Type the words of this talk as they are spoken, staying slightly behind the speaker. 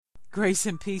Grace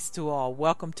and peace to all.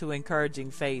 Welcome to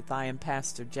Encouraging Faith. I am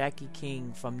Pastor Jacqui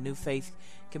King from New Faith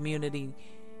Community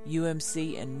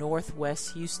UMC in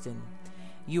Northwest Houston.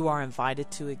 You are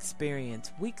invited to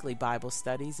experience weekly Bible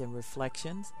studies and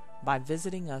reflections by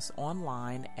visiting us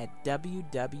online at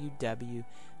www.nufaith.org.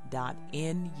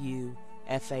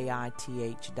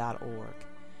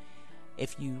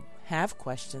 If you have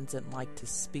questions and like to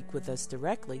speak with us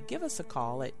directly, give us a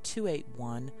call at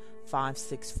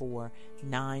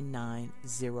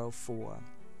 281-564-9904.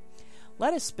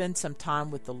 Let us spend some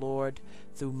time with the Lord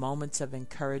through moments of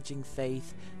encouraging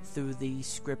faith through these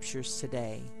scriptures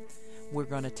today. We're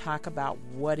going to talk about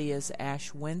what is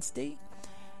Ash Wednesday,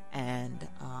 and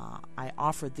I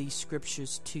offer these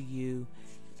scriptures to you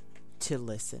to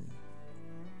listen.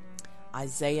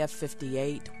 Isaiah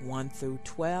 58, 1 through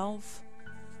 12,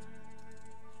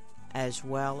 as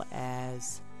well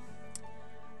as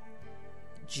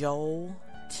Joel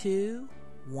 2,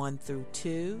 1 through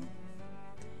 2,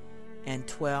 and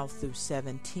 12 through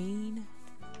 17,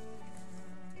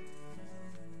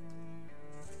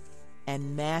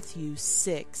 and Matthew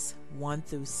 6, 1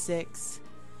 through 6,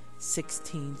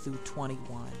 16 through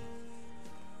 21.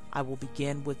 I will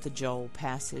begin with the Joel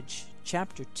passage,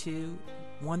 chapter 2,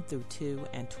 1 through 2,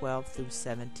 and 12 through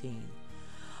 17.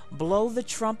 Blow the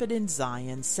trumpet in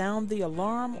Zion, sound the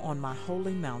alarm on my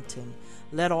holy mountain.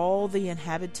 Let all the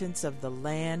inhabitants of the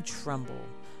land tremble,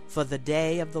 for the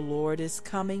day of the Lord is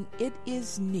coming, it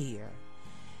is near.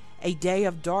 A day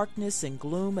of darkness and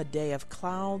gloom, a day of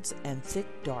clouds and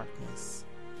thick darkness.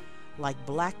 Like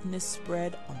blackness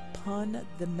spread upon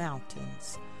the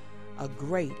mountains, a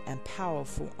great and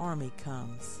powerful army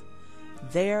comes.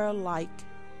 There like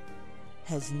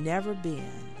has never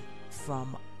been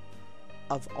from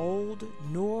of old,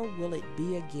 nor will it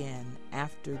be again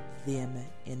after them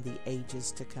in the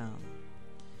ages to come.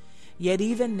 Yet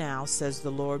even now, says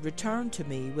the Lord, return to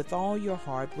me with all your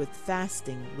heart, with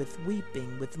fasting, with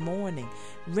weeping, with mourning.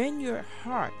 Rend your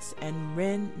hearts and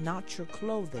rend not your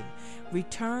clothing.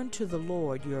 Return to the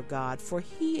Lord your God, for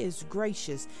he is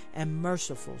gracious and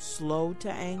merciful, slow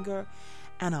to anger,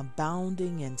 and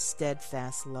abounding in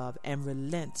steadfast love, and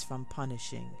relents from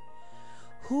punishing.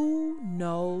 Who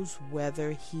knows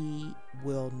whether he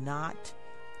will not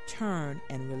turn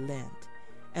and relent,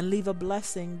 and leave a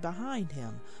blessing behind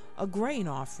him, a grain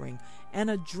offering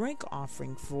and a drink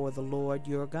offering for the Lord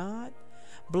your God?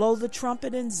 Blow the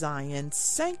trumpet in Zion,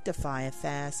 sanctify a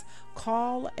fast,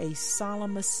 call a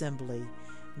solemn assembly,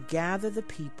 gather the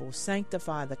people,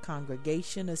 sanctify the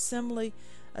congregation, assemble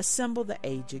the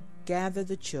aged, gather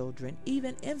the children,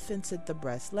 even infants at the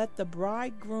breast. Let the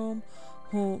bridegroom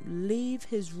whom leave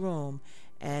his room,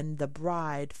 and the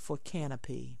bride for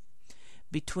canopy.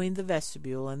 Between the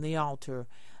vestibule and the altar,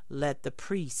 let the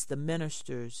priests, the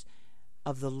ministers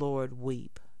of the Lord,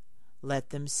 weep. Let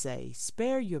them say,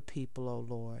 spare your people, O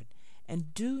Lord,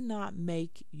 and do not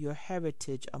make your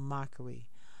heritage a mockery,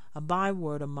 a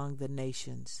byword among the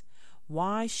nations.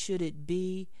 Why should it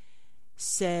be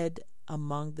said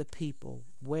among the people,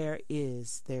 where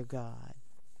is their God?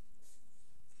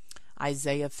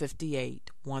 Isaiah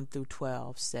 58, 1 through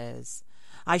 12 says,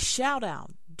 I shout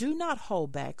out, do not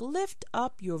hold back. Lift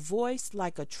up your voice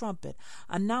like a trumpet.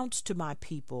 Announce to my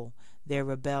people their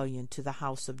rebellion, to the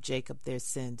house of Jacob their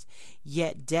sins.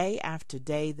 Yet day after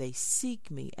day they seek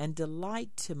me and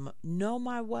delight to know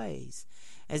my ways,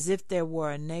 as if there were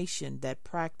a nation that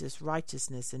practiced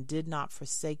righteousness and did not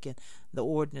forsake the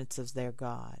ordinances of their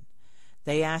God.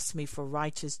 They ask me for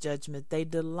righteous judgment. They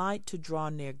delight to draw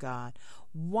near God.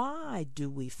 Why do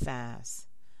we fast,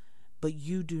 but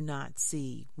you do not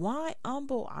see? Why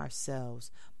humble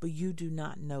ourselves, but you do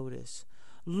not notice?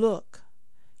 Look,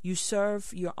 you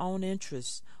serve your own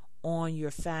interests on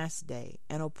your fast day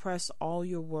and oppress all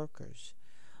your workers.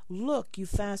 Look, you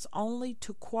fast only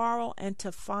to quarrel and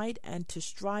to fight and to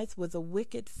strive with a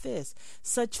wicked fist.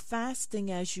 Such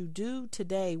fasting as you do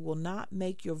today will not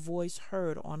make your voice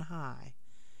heard on high.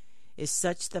 Is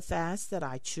such the fast that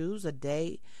I choose, a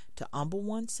day to humble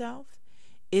oneself?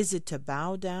 Is it to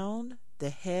bow down the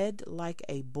head like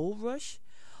a bulrush,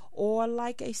 or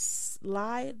like a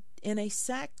lie in a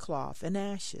sackcloth and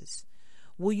ashes?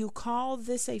 Will you call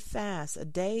this a fast, a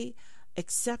day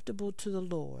acceptable to the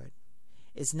Lord?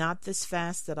 Is not this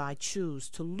fast that I choose,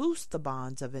 to loose the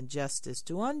bonds of injustice,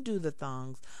 to undo the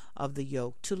thongs of the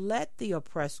yoke, to let the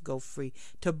oppressed go free,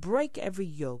 to break every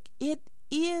yoke? It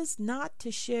is not to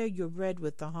share your bread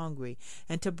with the hungry,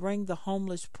 and to bring the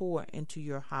homeless poor into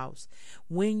your house.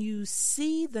 When you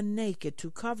see the naked,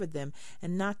 to cover them,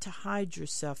 and not to hide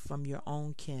yourself from your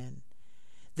own kin.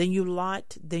 Then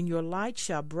your light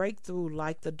shall break through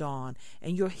like the dawn,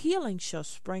 and your healing shall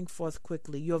spring forth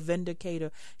quickly. Your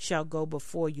vindicator shall go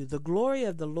before you. The glory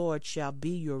of the Lord shall be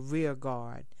your rear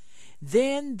guard.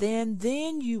 Then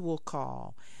you will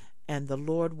call, and the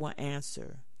Lord will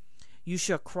answer. You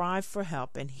shall cry for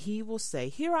help, and he will say,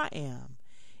 Here I am.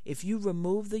 If you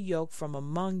remove the yoke from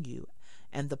among you,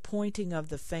 and the pointing of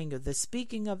the finger, the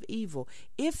speaking of evil,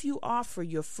 if you offer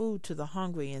your food to the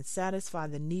hungry and satisfy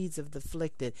the needs of the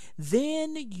afflicted,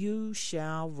 then you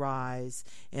shall rise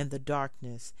in the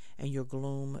darkness, and your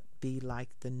gloom be like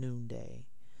the noonday.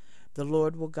 The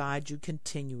Lord will guide you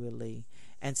continually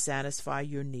and satisfy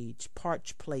your needs,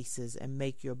 parch places, and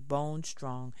make your bones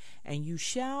strong, and you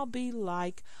shall be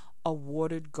like a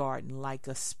watered garden, like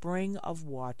a spring of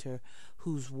water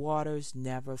whose waters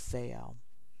never fail.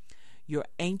 Your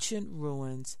ancient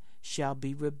ruins shall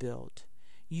be rebuilt.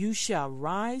 You shall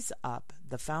rise up,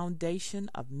 the foundation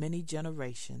of many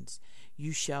generations.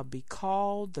 You shall be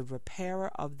called the repairer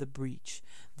of the breach,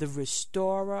 the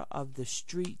restorer of the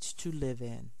streets to live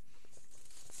in.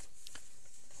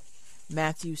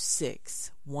 Matthew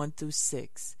 6,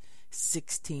 1-6,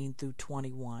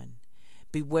 16-21.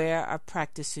 Beware of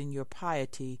practicing your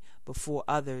piety before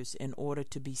others in order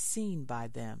to be seen by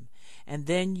them, and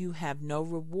then you have no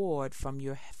reward from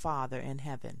your Father in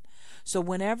heaven. So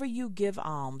whenever you give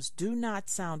alms, do not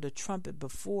sound a trumpet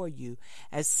before you,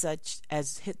 as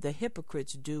the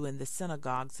hypocrites do in the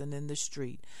synagogues and in the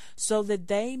street, so that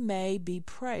they may be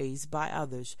praised by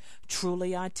others.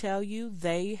 Truly I tell you,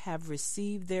 they have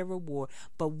received their reward.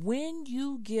 But when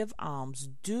you give alms,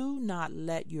 do not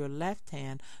let your left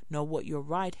hand know what your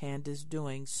right hand is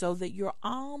doing, so that your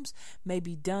alms may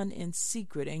be done in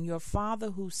secret, and your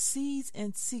Father who sees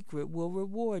in secret will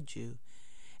reward you.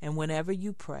 And whenever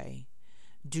you pray,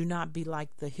 do not be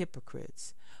like the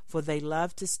hypocrites, for they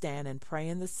love to stand and pray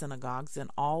in the synagogues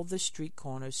and all the street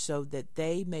corners, so that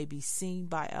they may be seen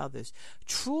by others.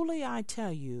 Truly I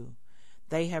tell you,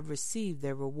 they have received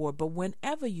their reward. But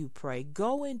whenever you pray,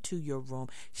 go into your room,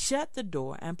 shut the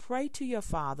door, and pray to your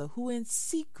Father who in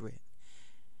secret,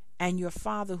 and your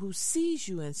Father who sees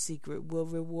you in secret will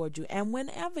reward you. And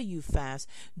whenever you fast,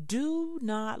 do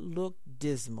not look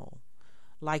dismal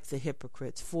like the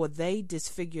hypocrites, for they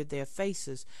disfigure their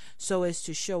faces so as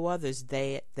to show others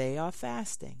they are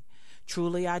fasting.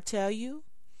 Truly I tell you,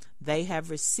 they have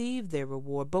received their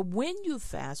reward. But when you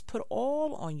fast, put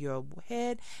oil on your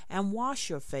head and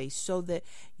wash your face, so that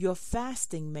your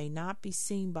fasting may not be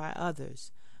seen by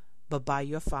others, but by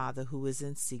your Father who is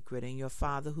in secret, and your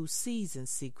Father who sees in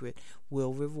secret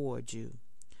will reward you.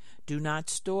 Do not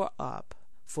store up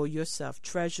for yourself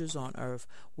treasures on earth,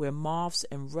 where moths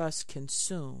and rust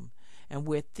consume, and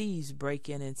where thieves break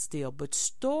in and steal. But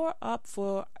store up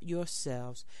for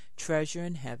yourselves treasure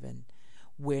in heaven,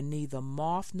 where neither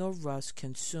moth nor rust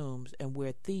consumes, and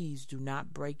where thieves do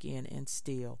not break in and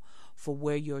steal. For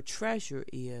where your treasure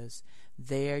is,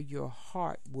 there your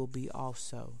heart will be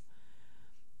also.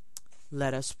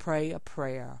 Let us pray a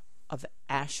prayer of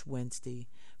Ash Wednesday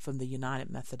from the United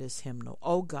Methodist Hymnal.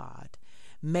 O God,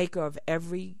 maker of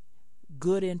every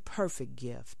good and perfect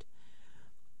gift,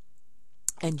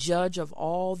 and judge of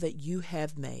all that you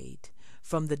have made,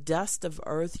 from the dust of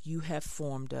earth you have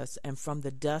formed us, and from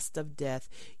the dust of death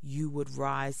you would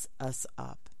rise us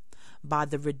up. By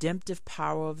the redemptive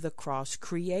power of the cross,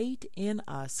 create in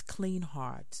us clean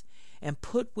hearts, and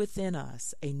put within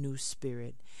us a new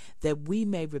spirit, that we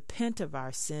may repent of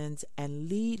our sins and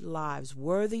lead lives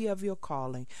worthy of your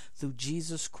calling, through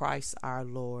Jesus Christ our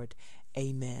Lord.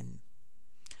 Amen.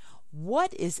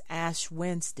 What is Ash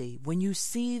Wednesday? When you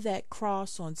see that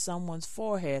cross on someone's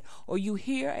forehead, or you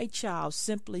hear a child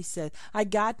simply say, I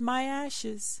got my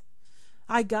ashes.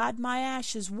 I got my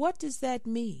ashes. What does that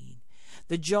mean?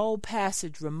 The Joel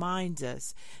passage reminds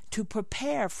us to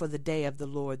prepare for the day of the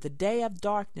Lord, the day of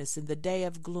darkness and the day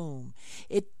of gloom.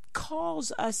 It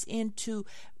calls us into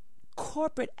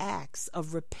corporate acts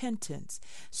of repentance,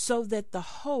 so that the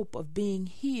hope of being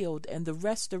healed and the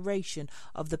restoration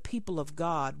of the people of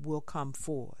God will come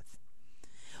forth.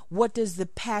 What does the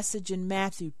passage in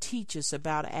Matthew teach us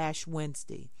about Ash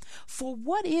Wednesday? For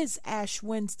what is Ash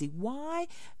Wednesday? Why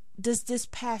is this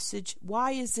passage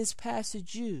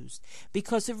used?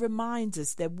 Because it reminds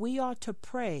us that we ought to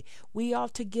pray, we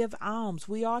ought to give alms,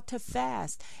 we ought to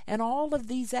fast, and all of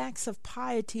these acts of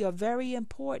piety are very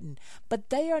important, but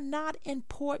they are not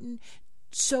important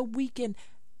so we can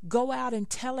go out and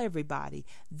tell everybody.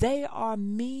 They are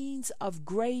means of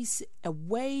grace,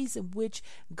 ways in which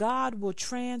God will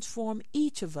transform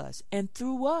each of us, and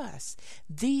through us,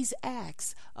 these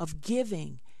acts of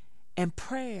giving and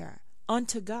prayer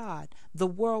unto God, the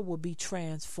world will be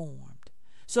transformed.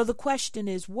 So the question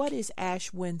is, what is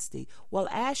Ash Wednesday? Well,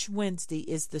 Ash Wednesday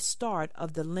is the start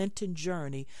of the Lenten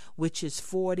journey, which is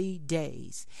 40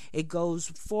 days. It goes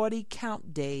 40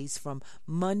 count days from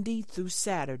Monday through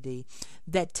Saturday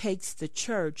that takes the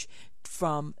church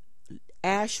from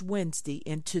Ash Wednesday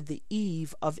into the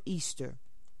eve of Easter.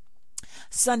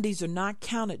 Sundays are not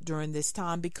counted during this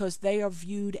time because they are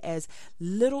viewed as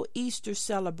little Easter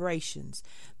celebrations.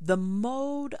 The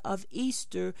mode of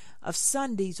Easter, of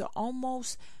Sundays, are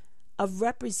almost a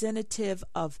representative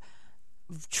of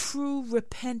true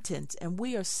repentance, and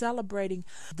we are celebrating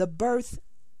the birth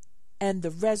and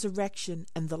the resurrection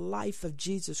and the life of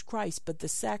Jesus Christ, but the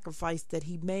sacrifice that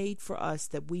he made for us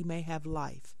that we may have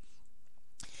life.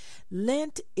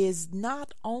 Lent is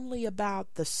not only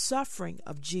about the suffering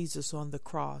of Jesus on the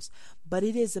cross, but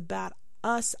it is about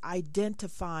us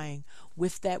identifying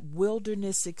with that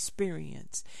wilderness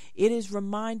experience. It is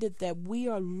reminded that we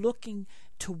are looking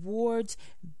towards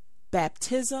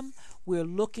baptism, we're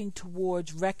looking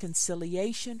towards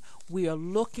reconciliation, we are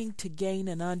looking to gain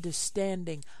an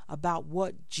understanding about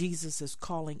what Jesus is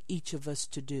calling each of us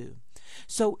to do.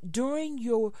 So during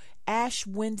your Ash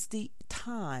Wednesday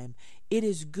time, it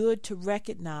is good to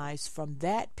recognize from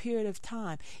that period of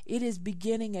time, it is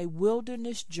beginning a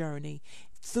wilderness journey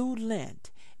through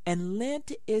Lent. And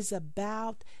Lent is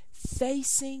about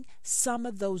facing some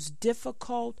of those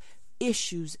difficult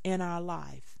issues in our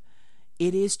life.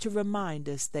 It is to remind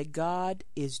us that God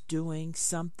is doing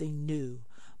something new.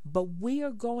 But we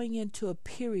are going into a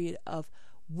period of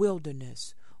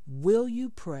wilderness. Will you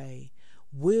pray?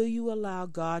 Will you allow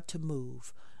God to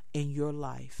move in your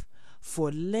life?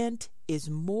 For Lent is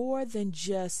more than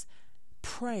just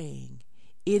praying.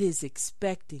 It is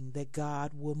expecting that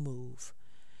God will move.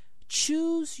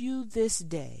 Choose you this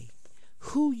day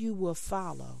who you will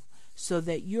follow so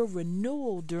that your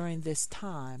renewal during this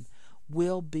time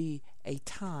will be a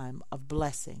time of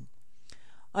blessing.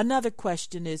 Another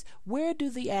question is, where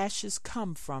do the ashes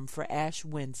come from for Ash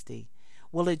Wednesday?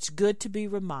 Well, it's good to be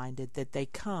reminded that they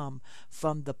come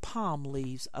from the palm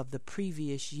leaves of the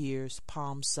previous year's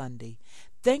Palm Sunday.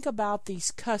 Think about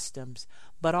these customs,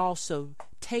 but also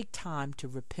take time to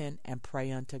repent and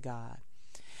pray unto God.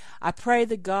 I pray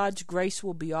that God's grace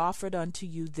will be offered unto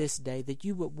you this day, that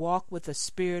you would walk with a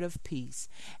spirit of peace,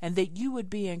 and that you would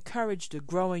be encouraged to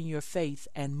grow in your faith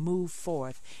and move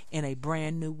forth in a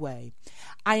brand new way.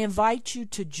 I invite you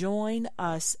to join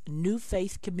us, New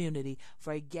Faith Community,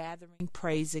 for a gathering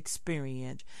praise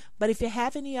experience. But if you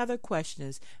have any other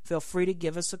questions, feel free to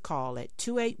give us a call at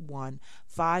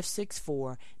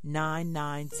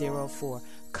 281-564-9904.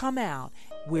 Come out.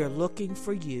 We're looking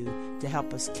for you to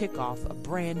help us kick off a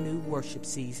brand new worship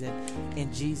season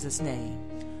in Jesus' name.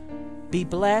 Be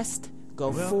blessed,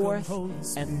 go forth,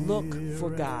 and look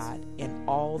for God in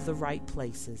all the right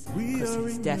places, because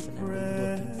He's definitely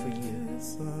looking for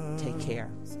you. Take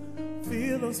care.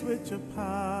 Fill us with your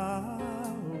power,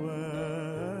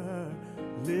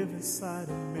 live inside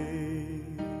of me.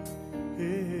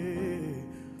 Hey,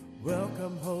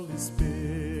 welcome, Holy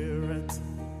Spirit.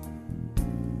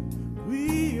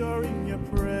 We are in your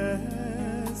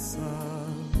presence.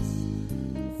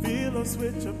 Fill us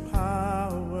with your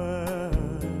power.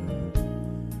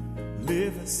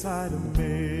 Live inside of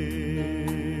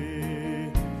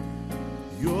me.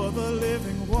 You're the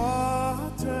living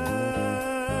water,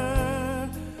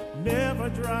 never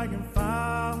drying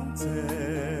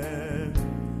fountain,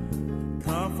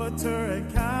 comforter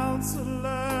and counselor.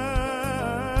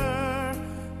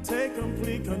 Take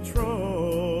complete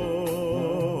control.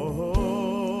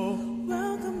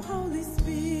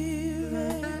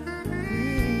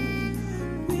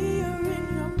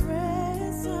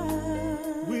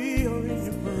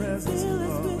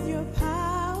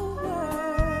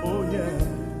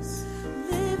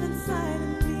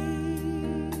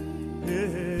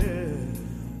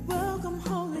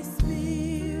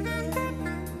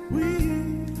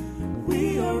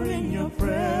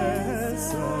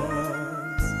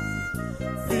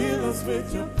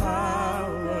 With your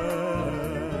power,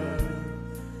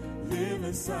 live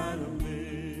inside of me.